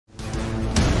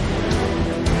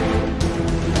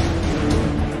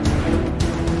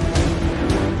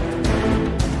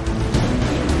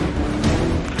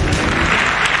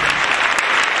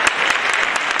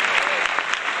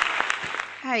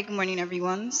Hi, good morning,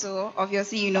 everyone. So,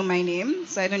 obviously, you know my name,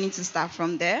 so I don't need to start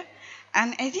from there.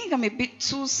 And I think I'm a bit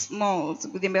too small to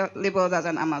be labeled as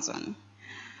an Amazon.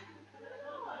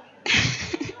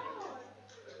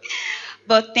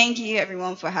 But thank you,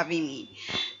 everyone, for having me.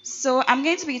 So, I'm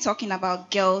going to be talking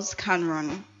about girls can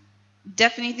run.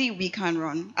 Definitely, we can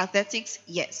run. Athletics,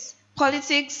 yes.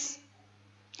 Politics,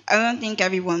 I don't think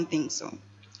everyone thinks so.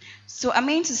 So I'm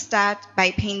going to start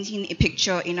by painting a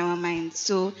picture in our minds.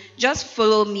 So just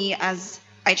follow me as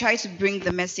I try to bring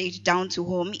the message down to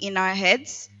home in our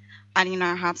heads and in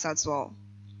our hearts as well.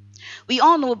 We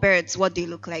all know birds, what they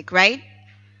look like, right?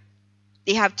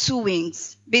 They have two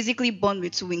wings, basically born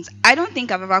with two wings. I don't think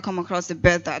I've ever come across a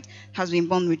bird that has been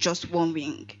born with just one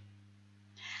wing.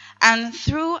 And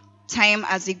through time,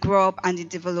 as they grow up and they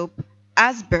develop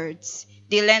as birds,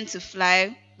 they learn to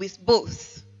fly with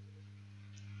both,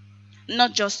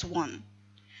 not just one.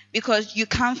 Because you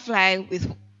can't fly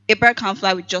with a bird can't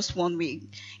fly with just one wing.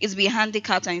 It's be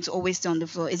handicapped and it's always stay on the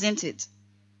floor, isn't it?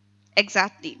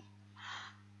 Exactly.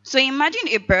 So imagine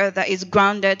a bird that is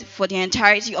grounded for the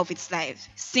entirety of its life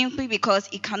simply because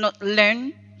it cannot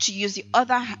learn to use the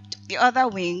other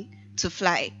wing to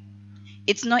fly.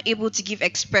 It's not able to give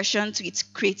expression to its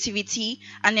creativity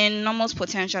and the enormous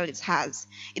potential it has.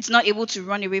 It's not able to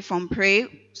run away from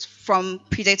from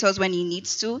predators when it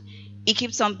needs to. It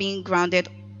keeps on being grounded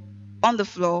on the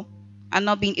floor and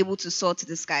not being able to soar to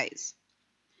the skies.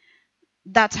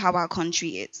 That's how our country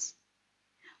is.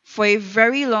 For a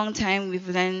very long time, we've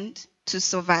learned to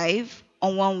survive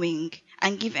on one wing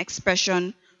and give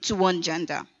expression to one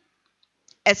gender,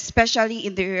 especially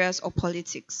in the areas of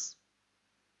politics.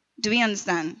 Do we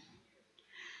understand?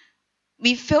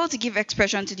 We fail to give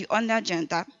expression to the other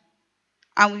gender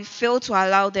and we fail to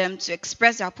allow them to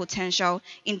express their potential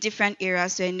in different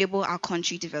areas to enable our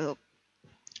country develop.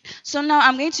 So now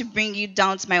I'm going to bring you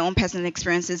down to my own personal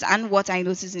experiences and what I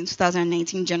noticed in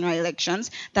 2019 general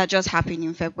elections that just happened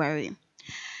in February.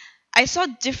 I saw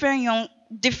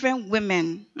different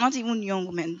women, not even young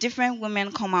women, different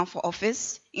women come out for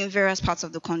office in various parts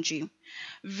of the country.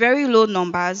 Very low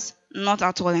numbers, not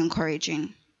at all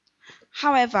encouraging.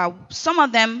 However, some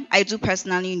of them I do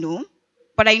personally know,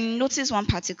 but I noticed one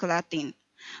particular thing.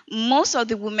 Most of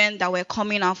the women that were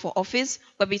coming out for office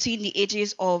were between the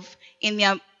ages of in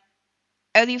their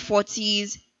early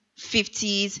 40s,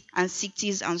 50s, and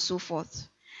 60s, and so forth.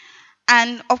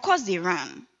 And of course, they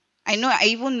ran. I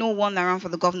even know one that ran for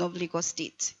the governor of Lagos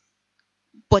State,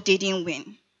 but they didn't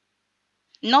win.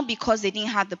 Not because they didn't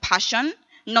have the passion,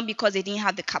 not because they didn't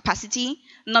have the capacity,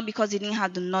 not because they didn't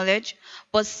have the knowledge,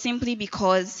 but simply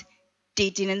because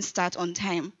they didn't start on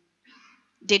time.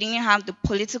 They didn't have the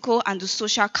political and the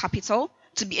social capital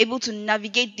to be able to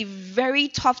navigate the very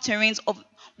tough terrains of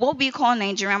what we call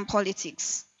Nigerian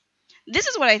politics. This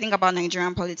is what I think about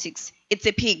Nigerian politics. It's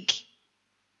a pig.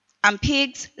 And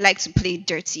pigs like to play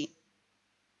dirty.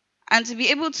 And to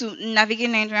be able to navigate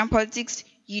Nigerian politics,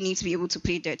 you need to be able to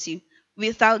play dirty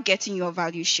without getting your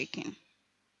values shaken.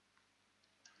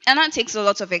 And that takes a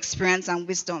lot of experience and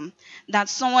wisdom that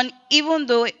someone, even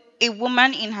though a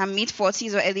woman in her mid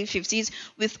 40s or early 50s,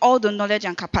 with all the knowledge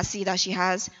and capacity that she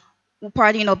has, will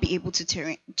probably not be able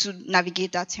to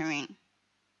navigate that terrain.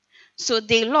 So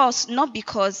they lost not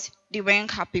because they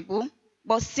weren't capable,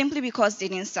 but simply because they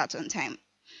didn't start on time.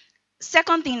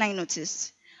 Second thing I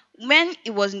noticed, when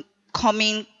it was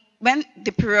coming, when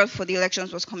the period for the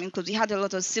elections was coming close, we had a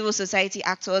lot of civil society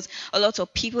actors, a lot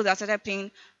of people that started paying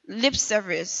lip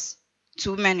service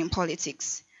to women in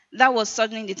politics. That was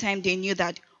suddenly the time they knew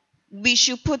that we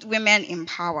should put women in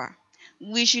power.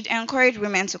 We should encourage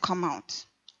women to come out.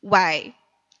 Why?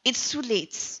 It's too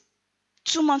late.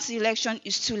 2 months to the election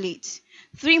is too late.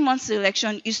 3 months to the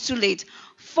election is too late.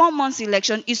 4 months to the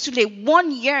election is too late.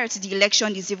 1 year to the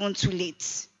election is even too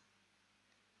late.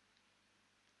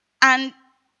 And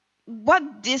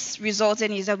what this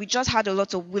resulted in is that we just had a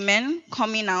lot of women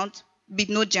coming out with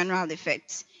no general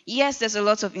effect. Yes, there's a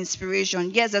lot of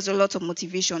inspiration. Yes, there's a lot of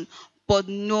motivation, but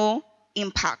no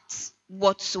impact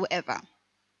whatsoever.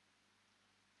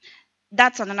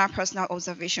 That's another personal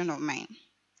observation of mine.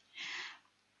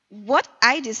 What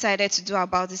I decided to do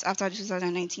about this after the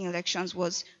 2019 elections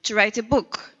was to write a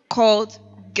book called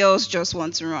Girls Just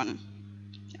Want to Run.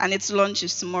 And its launch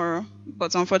is tomorrow,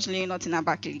 but unfortunately not in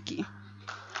Abakaliki.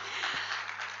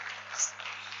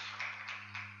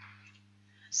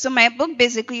 So my book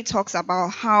basically talks about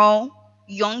how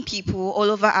young people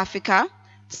all over Africa,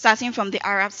 starting from the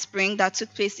Arab Spring that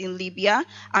took place in Libya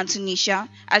and Tunisia,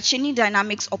 are changing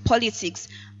dynamics of politics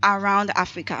around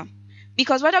Africa.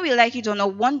 Because whether we like it or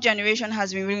not, one generation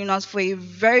has been ruling us for a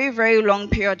very, very long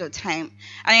period of time.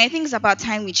 And I think it's about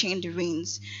time we change the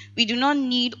reins. We do not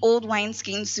need old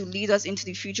wineskins to lead us into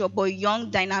the future, but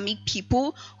young, dynamic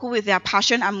people who, with their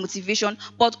passion and motivation,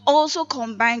 but also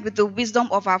combined with the wisdom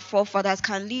of our forefathers,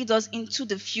 can lead us into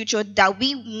the future that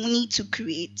we need to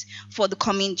create for the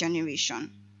coming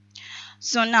generation.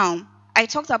 So now, I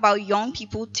talked about young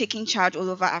people taking charge all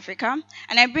over Africa,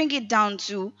 and I bring it down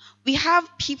to we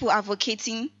have people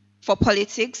advocating for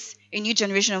politics, a new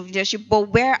generation of leadership, but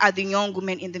where are the young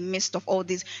women in the midst of all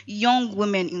this? Young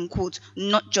women, in quotes,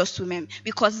 not just women,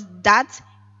 because that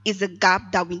is a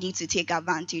gap that we need to take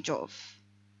advantage of.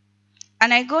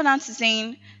 And I go down to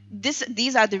saying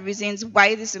these are the reasons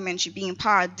why these women should be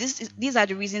empowered. These are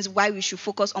the reasons why we should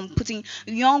focus on putting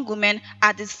young women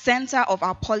at the center of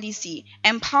our policy,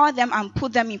 empower them and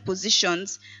put them in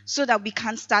positions so that we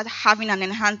can start having an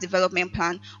enhanced development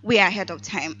plan way ahead of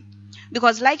time.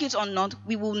 Because like it or not,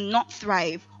 we will not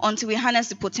thrive until we harness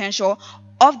the potential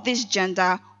of this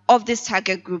gender, of this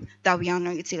target group that we are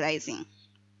not utilizing.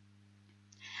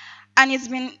 And it's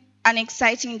been an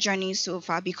exciting journey so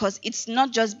far because it's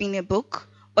not just been a book,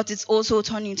 but it's also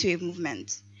turned into a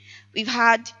movement. We've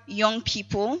had young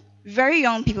people, very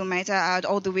young people might I add,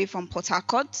 all the way from Port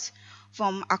Harcourt,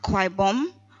 from Akwa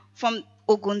Ibom, from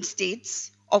Ogun State,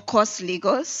 of course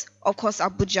Lagos, of course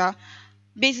Abuja,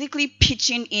 basically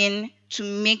pitching in to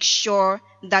make sure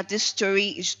that this story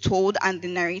is told and the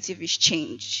narrative is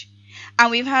changed.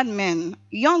 And we've had men,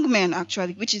 young men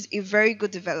actually, which is a very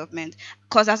good development.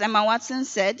 Because as Emma Watson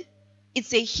said,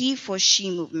 it's a he for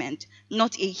she movement,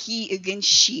 not a he against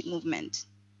she movement.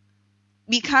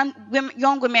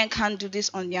 Young women can't do this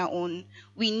on their own.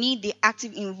 We need the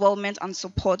active involvement and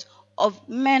support of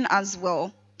men as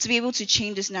well to be able to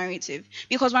change this narrative.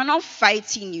 Because we're not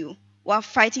fighting you, we're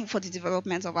fighting for the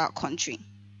development of our country.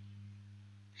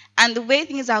 And the way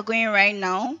things are going right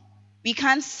now, we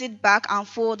can't sit back and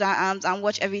fold our arms and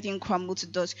watch everything crumble to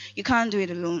dust. You can't do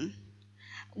it alone.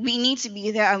 We need to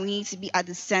be there and we need to be at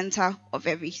the center of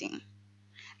everything.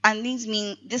 And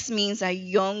this means that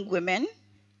young women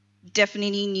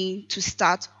definitely need to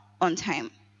start on time.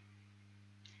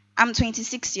 I'm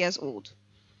 26 years old.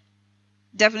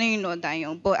 Definitely not that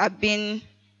young, but I've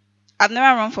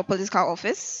never run for political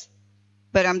office,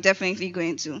 but I'm definitely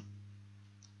going to.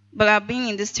 But I've been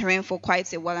in this terrain for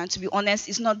quite a while, and to be honest,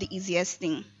 it's not the easiest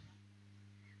thing.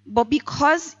 But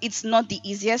because it's not the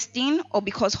easiest thing, or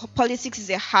because politics is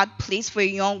a hard place for a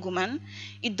young woman,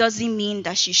 it doesn't mean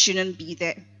that she shouldn't be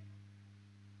there.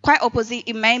 Quite opposite,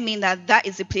 it might mean that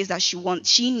is the place that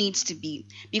she needs to be.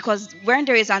 Because when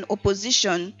there is an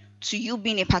opposition to you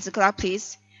being a particular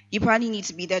place, you probably need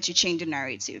to be there to change the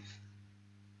narrative.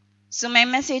 So my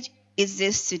message is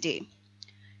this today.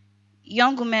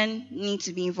 Young women need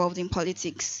to be involved in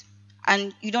politics.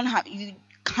 And we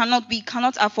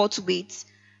cannot afford to wait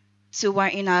till we're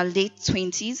in our late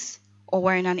 20s, or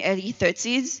we're in our early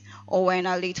 30s, or we're in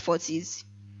our late 40s.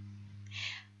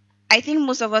 I think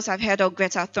most of us have heard of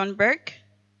Greta Thunberg.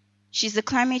 She's a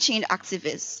climate change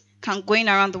activist, going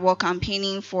around the world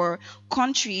campaigning for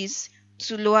countries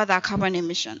to lower their carbon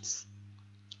emissions.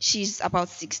 She's about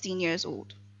 16 years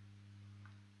old.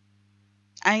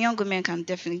 And young women can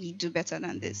definitely do better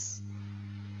than this.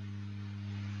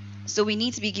 So we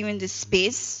need to be given the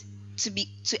space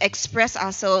to express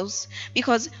ourselves,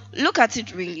 because look at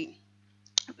it really.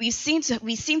 We seem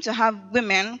to have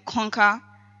women conquer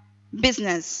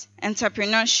business,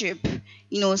 entrepreneurship,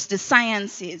 the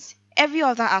sciences, every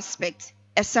other aspect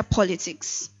except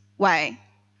politics. Why?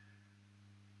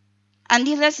 And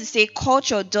needless to say,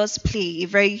 culture does play a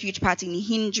very huge part in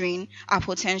hindering our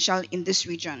potential in this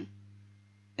region.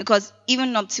 Because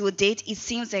even up to date, it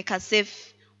seems like as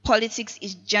if politics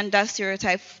is gender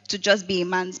stereotyped to just be a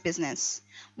man's business.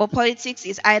 But politics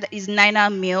is neither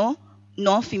male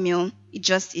nor female. It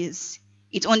just is.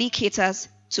 It only caters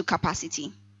to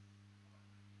capacity.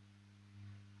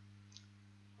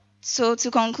 So to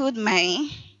conclude my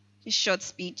short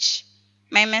speech,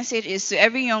 my message is to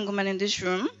every young woman in this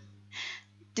room: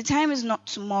 the time is not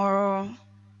tomorrow.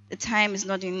 The time is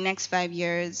not in the next 5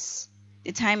 years.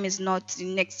 The time is not the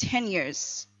next 10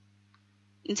 years.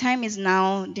 The time is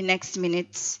now, the next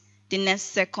minute, the next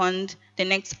second, the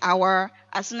next hour.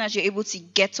 As soon as you're able to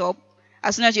get up,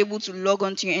 as soon as you're able to log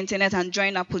onto your internet and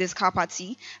join a political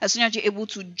party, as soon as you're able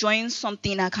to join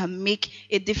something that can make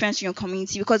a difference in your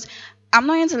community. Because I'm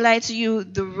not going to lie to you,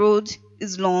 the road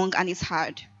is long and it's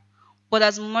hard. But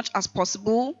as much as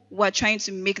possible, we're trying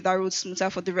to make that road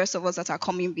smoother for the rest of us that are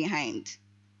coming behind.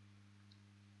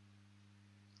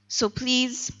 So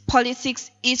please,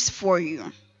 politics is for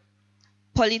you.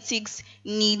 Politics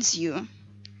needs you.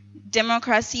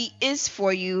 Democracy is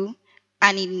for you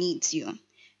and it needs you.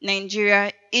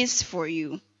 Nigeria is for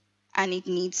you and it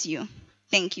needs you.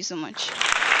 Thank you so much.